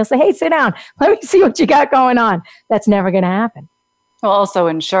doctor's office and they'll say, hey, sit down. Let me see what you got going on. That's never going to happen. Well, also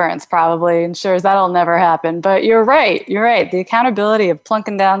insurance probably ensures that'll never happen. But you're right. The accountability of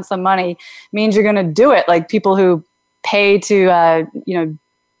plunking down some money means you're going to do it. Like people who pay to, they're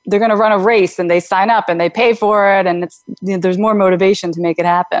going to run a race and they sign up and they pay for it. And there's more motivation to make it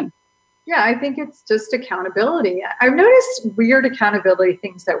happen. Yeah, I think it's just accountability. I've noticed weird accountability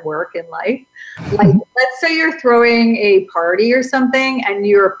things that work in life. Like, let's say you're throwing a party or something and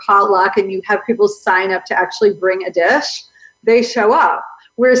you're a potluck and you have people sign up to actually bring a dish. They show up.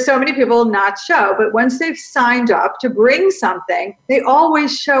 Whereas so many people not show. But once they've signed up to bring something, they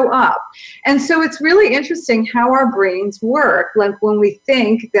always show up. And so it's really interesting how our brains work. Like when we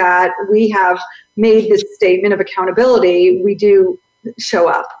think that we have made this statement of accountability, we do show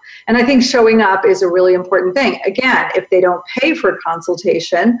up. And I think showing up is a really important thing. Again, if they don't pay for a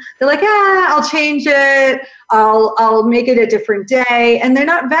consultation, they're like, I'll change it. I'll make it a different day. And they're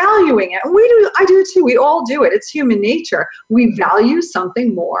not valuing it. I do too. We all do it. It's human nature. We value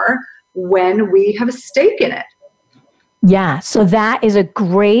something more when we have a stake in it. Yeah. So that is a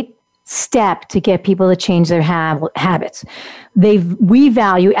great step to get people to change their habits. We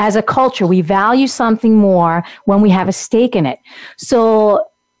value, as a culture, we value something more when we have a stake in it. So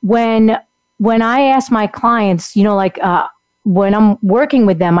when I ask my clients, when I'm working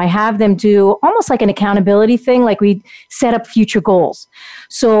with them, I have them do almost like an accountability thing, like we set up future goals.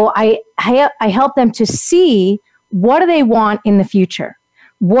 So I help them to see what do they want in the future.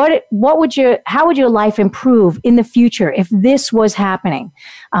 How would your life improve in the future if this was happening?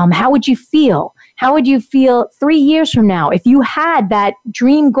 How would you feel? How would you feel 3 years from now if you had that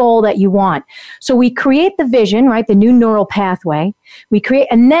dream goal that you want? So we create the vision, right? The new neural pathway.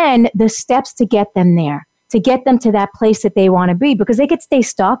 And then the steps to get them there, to get them to that place that they want to be, because they could stay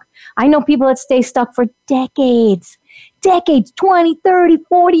stuck. I know people that stay stuck for decades, 20, 30,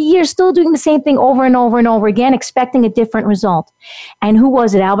 40 years, still doing the same thing over and over and over again, expecting a different result. And who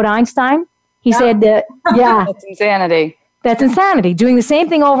was it? Albert Einstein? He said, yeah. That's insanity. That's insanity. Doing the same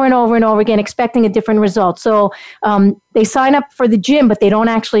thing over and over and over again, expecting a different result. So they sign up for the gym, but they don't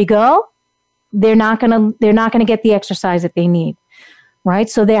actually go. They're not gonna get the exercise that they need, right?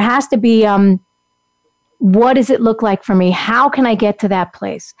 So there has to be what does it look like for me? How can I get to that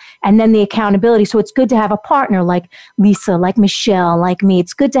place? And then the accountability. So it's good to have a partner like Lisa, like Michelle, like me.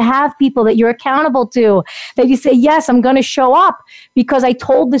 It's good to have people that you're accountable to, that you say, yes, I'm going to show up because I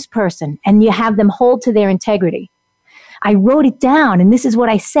told this person, and you have them hold to their integrity. I wrote it down and this is what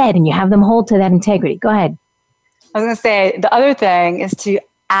I said, and you have them hold to that integrity. Go ahead. I was going to say, the other thing is to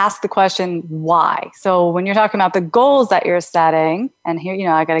ask the question, why? So when you're talking about the goals that you're setting, and here,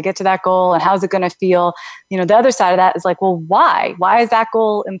 I got to get to that goal, and how's it going to feel? The other side of that is like, well, why? Why is that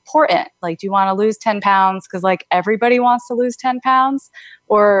goal important? Like, do you want to lose 10 pounds because like everybody wants to lose 10 pounds?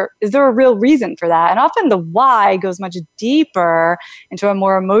 Or is there a real reason for that? And often the why goes much deeper into a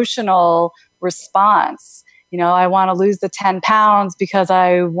more emotional response. I want to lose the 10 pounds because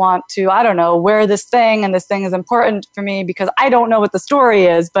I want to, wear this thing, and this thing is important for me because I don't know what the story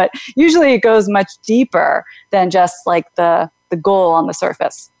is. But usually it goes much deeper than just like the goal on the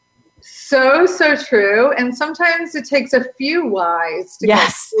surface. So true. And sometimes it takes a few whys to get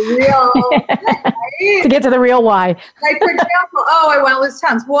to the real, right? To get to the real why. Like, for example, I want to lose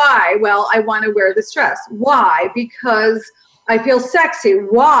pounds. Why? Well, I want to wear this dress. Why? Because I feel sexy.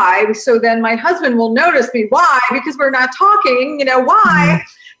 Why? So then my husband will notice me. Why? Because we're not talking, why?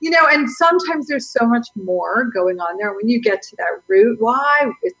 And sometimes there's so much more going on there. When you get to that root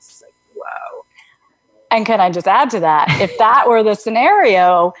why, it's like, whoa. And can I just add to that? If that were the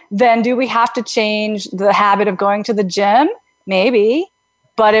scenario, then do we have to change the habit of going to the gym? Maybe.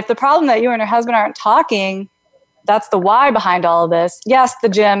 But if the problem that you and your husband aren't talking, that's the why behind all of this. Yes, the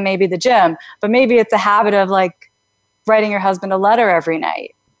gym, maybe the gym, but maybe it's a habit of like writing your husband a letter every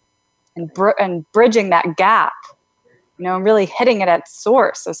night and bridging that gap, and really hitting it at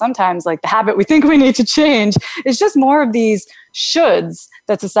source. So sometimes like the habit we think we need to change is just more of these shoulds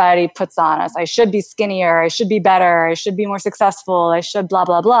that society puts on us. I should be skinnier. I should be better. I should be more successful. I should blah,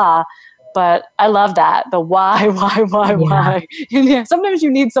 blah, blah. But I love that. The why? Yeah. Sometimes you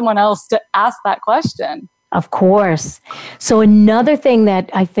need someone else to ask that question. Of course. So another thing that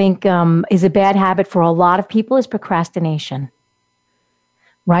I think is a bad habit for a lot of people is procrastination,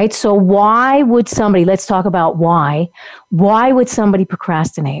 right? So why would somebody, let's talk about why would somebody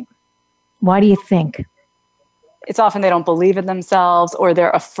procrastinate? Why do you think? It's often they don't believe in themselves, or they're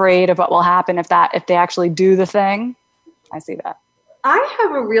afraid of what will happen if they actually do the thing. I see that. I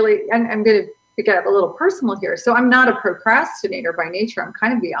have and I'm going to get a little personal here. So I'm not a procrastinator by nature. I'm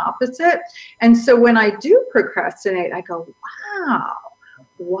kind of the opposite. And so when I do procrastinate, I go, wow,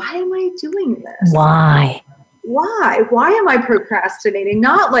 why am I doing this? Why? Why am I procrastinating?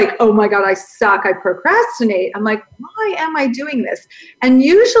 Not like, oh my God, I suck, I procrastinate. I'm like, why am I doing this? And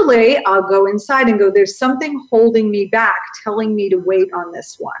usually I'll go inside and go, there's something holding me back, telling me to wait on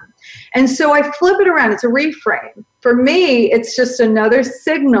this one. And so I flip it around. It's a reframe. For me, it's just another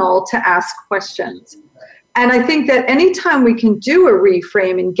signal to ask questions. And I think that anytime we can do a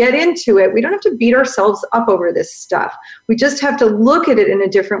reframe and get into it, we don't have to beat ourselves up over this stuff. We just have to look at it in a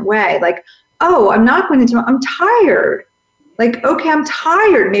different way. Like, oh, I'm tired. Like, okay, I'm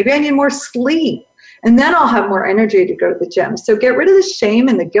tired. Maybe I need more sleep. And then I'll have more energy to go to the gym. So get rid of the shame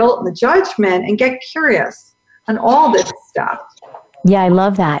and the guilt and the judgment and get curious on all this stuff. Yeah, I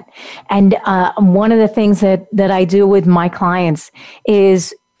love that. And one of the things that I do with my clients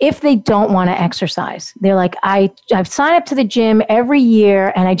is if they don't want to exercise, they're like, I've signed up to the gym every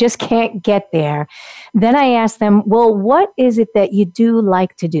year and I just can't get there. Then I ask them, well, what is it that you do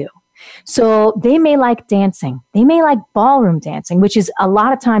like to do? So they may like dancing. They may like ballroom dancing, which is a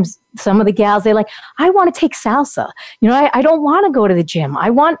lot of times some of the gals, they're like, I want to take salsa. I don't want to go to the gym.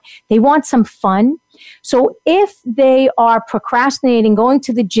 They want some fun. So if they are procrastinating going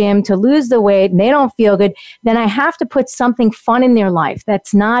to the gym to lose the weight and they don't feel good, then I have to put something fun in their life.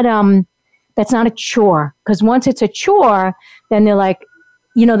 That's not a chore. Because once it's a chore, then they're like,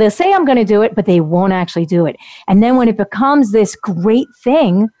 they'll say I'm going to do it, but they won't actually do it. And then when it becomes this great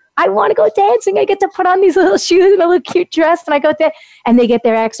thing, I want to go dancing. I get to put on these little shoes and a little cute dress, and I go there, and they get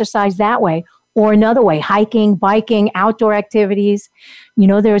their exercise that way. Or another way, hiking, biking, outdoor activities.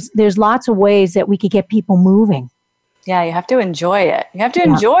 There's lots of ways that we could get people moving. Yeah, you have to enjoy it. You have to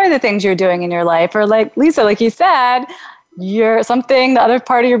enjoy the things you're doing in your life. Or like Lisa, like you said, the other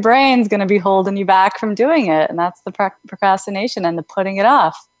part of your brain's going to be holding you back from doing it. And that's the procrastination and the putting it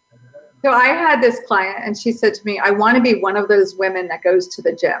off. So I had this client and she said to me, I want to be one of those women that goes to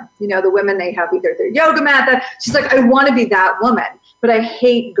the gym. You know, the women, they have either their yoga mat. She's like, I want to be that woman, but I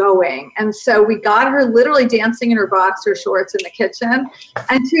hate going. And so we got her literally dancing in her boxer shorts in the kitchen.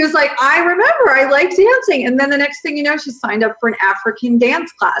 And she was like, I remember I like dancing. And then the next thing you know, she signed up for an African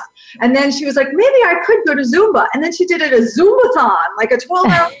dance class. And then she was like, maybe I could go to Zumba. And then she did it a Zumbathon, like a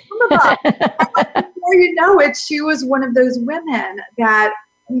 12-hour Zumbathon. Before you know it, she was one of those women that,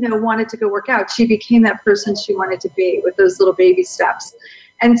 you know, wanted to go work out. She became that person she wanted to be with those little baby steps.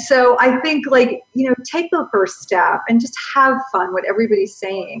 And so I think, like, you know, take the first step and just have fun. What everybody's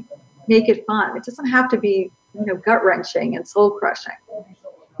saying, make it fun. It doesn't have to be, you know, gut wrenching and soul crushing.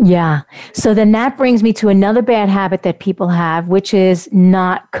 Yeah. So then that brings me to another bad habit that people have, which is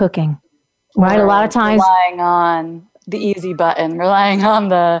not cooking. Right. A lot of times relying on the easy button, relying on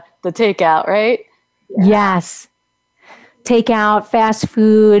the takeout, right? Yes. Takeout, fast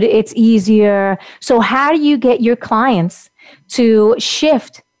food, it's easier. So how do you get your clients to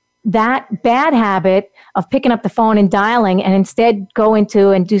shift that bad habit of picking up the phone and dialing and instead go into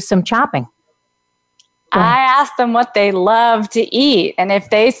and do some chopping? I ask them what they love to eat. And if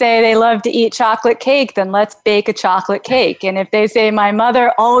they say they love to eat chocolate cake, then let's bake a chocolate cake. And if they say my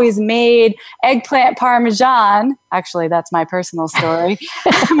mother always made eggplant parmesan, actually, that's my personal story.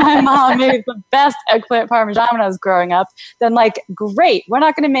 My mom made the best eggplant parmesan when I was growing up. Then, like, great. We're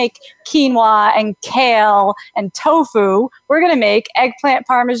not going to make quinoa and kale and tofu. We're going to make eggplant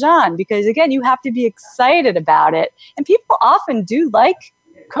parmesan because, again, you have to be excited about it. And people often do like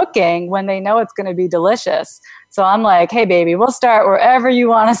cooking when they know it's going to be delicious. So I'm like, hey, baby, we'll start wherever you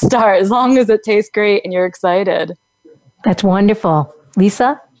want to start as long as it tastes great and you're excited. That's wonderful.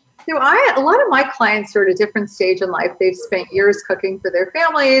 Lisa? So a lot of my clients are at a different stage in life. They've spent years cooking for their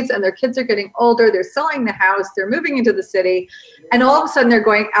families and their kids are getting older. They're selling the house. They're moving into the city. And all of a sudden they're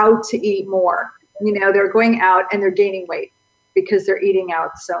going out to eat more. You know, they're going out and they're gaining weight because they're eating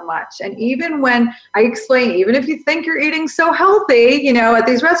out so much. And even when I explain, even if you think you're eating so healthy, you know, at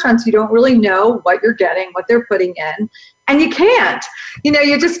these restaurants, you don't really know what you're getting, what they're putting in. And you can't, you know,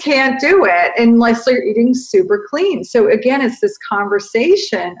 you just can't do it unless you're eating super clean. So again, it's this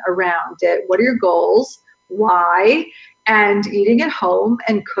conversation around it. What are your goals? Why? And eating at home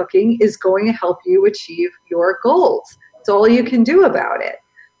and cooking is going to help you achieve your goals. It's all you can do about it.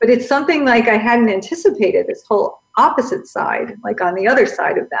 But it's something like I hadn't anticipated, this whole opposite side, like on the other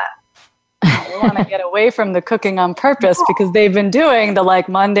side of that. They want to get away from the cooking on purpose because they've been doing the like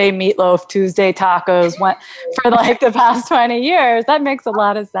Monday meatloaf, Tuesday tacos for like the past 20 years. That makes a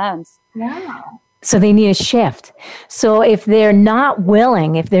lot of sense. Yeah. So they need a shift. So if they're not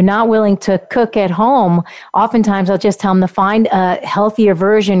willing to cook at home, oftentimes I'll just tell them to find a healthier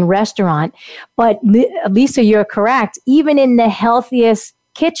version restaurant. But Lisa, you're correct. Even in the healthiest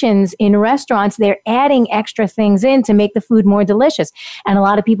kitchens in restaurants, they're adding extra things in to make the food more delicious. And a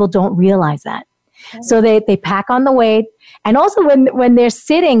lot of people don't realize that. So they pack on the weight. And also when they're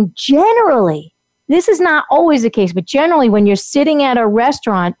sitting, generally, this is not always the case, but generally when you're sitting at a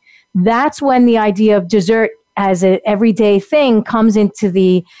restaurant, that's when the idea of dessert as an everyday thing comes into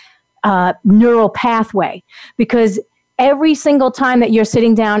the neural pathway. Because every single time that you're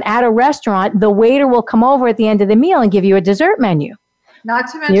sitting down at a restaurant, the waiter will come over at the end of the meal and give you a dessert menu. Not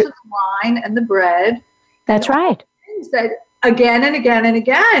to mention the wine and the bread. That's right. Things that again and again and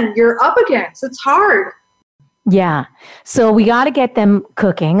again you're up against. It's hard. Yeah. So we got to get them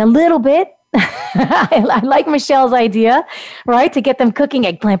cooking a little bit. I like Michelle's idea, right? To get them cooking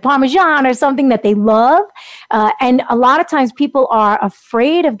eggplant parmesan or something that they love. And a lot of times people are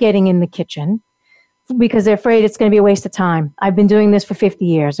afraid of getting in the kitchen because they're afraid it's going to be a waste of time. I've been doing this for 50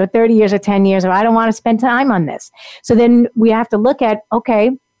 years or 30 years or 10 years, or I don't want to spend time on this. So then we have to look at,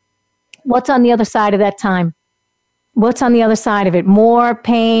 okay, what's on the other side of that time? What's on the other side of it? More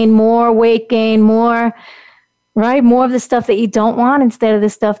pain, more weight gain, more, right? More of the stuff that you don't want instead of the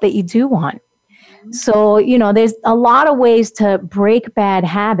stuff that you do want. So, you know, there's a lot of ways to break bad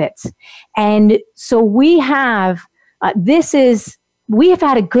habits. And so we have, we have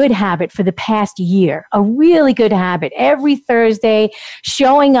had a good habit for the past year, a really good habit. Every Thursday,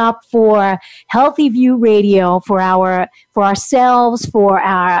 showing up for Healthy View Radio for ourselves, for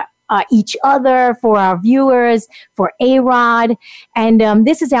our each other, for our viewers, for A-Rod. And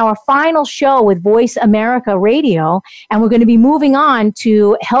this is our final show with Voice America Radio. And we're going to be moving on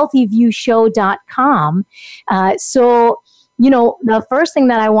to healthyviewshow.com. So, you know, the first thing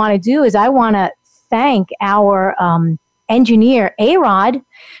that I want to do is I want to thank our engineer, A-Rod,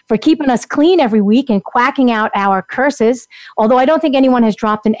 for keeping us clean every week and quacking out our curses. Although I don't think anyone has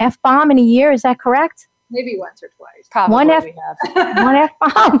dropped an F-bomb in a year. Is that correct? Maybe once or twice. Probably one we have. One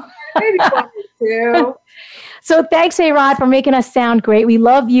F-bomb. Maybe 1 or 2. So thanks, A-Rod, for making us sound great. We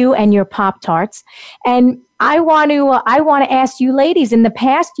love you and your Pop-Tarts. And I want to ask you ladies, in the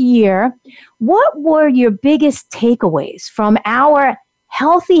past year, what were your biggest takeaways from our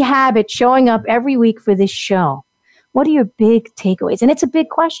healthy habit showing up every week for this show? What are your big takeaways? And it's a big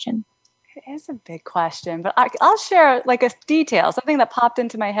question. It is a big question, but I'll share like a detail, something that popped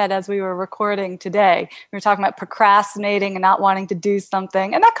into my head as we were recording today. We were talking about procrastinating and not wanting to do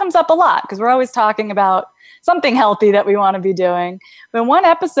something. And that comes up a lot because we're always talking about something healthy that we want to be doing. But in one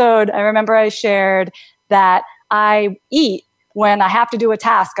episode, I remember I shared that I eat when I have to do a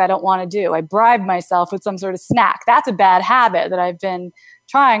task I don't want to do. I bribe myself with some sort of snack. That's a bad habit that I've been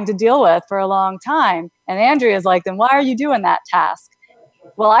trying to deal with for a long time. And Andrea's like, then why are you doing that task?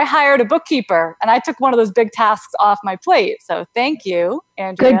 Well, I hired a bookkeeper and I took one of those big tasks off my plate. So thank you,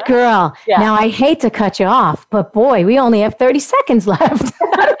 Andrea. Good girl. Yeah. Now, I hate to cut you off, but boy, we only have 30 seconds left.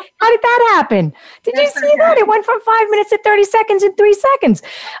 How did that happen? Did you see that? It went from 5 minutes to 30 seconds in 3 seconds.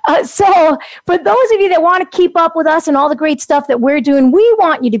 So for those of you that want to keep up with us and all the great stuff that we're doing, we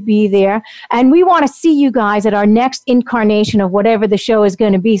want you to be there. And we want to see you guys at our next incarnation of whatever the show is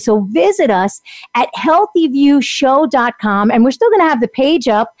going to be. So visit us at healthyviewshow.com. And we're still going to have the page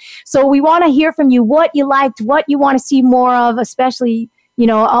up. So we want to hear from you what you liked, what you want to see more of, especially, you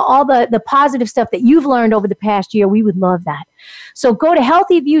know, all the positive stuff that you've learned over the past year. We would love that. So go to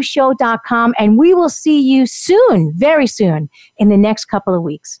healthyviewshow.com and we will see you soon, very soon, in the next couple of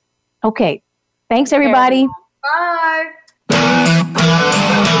weeks. Okay. Thanks, everybody. Bye.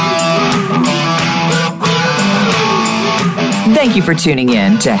 Thank you for tuning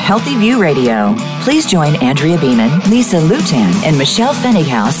in to Healthy View Radio. Please join Andrea Beeman, Lisa Lutan, and Michelle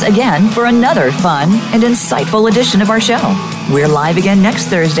Fennighaus again for another fun and insightful edition of our show. We're live again next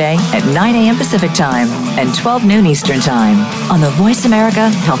Thursday at 9 a.m. Pacific Time and 12 noon Eastern Time on the Voice America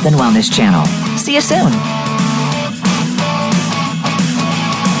Health and Wellness Channel. See you soon.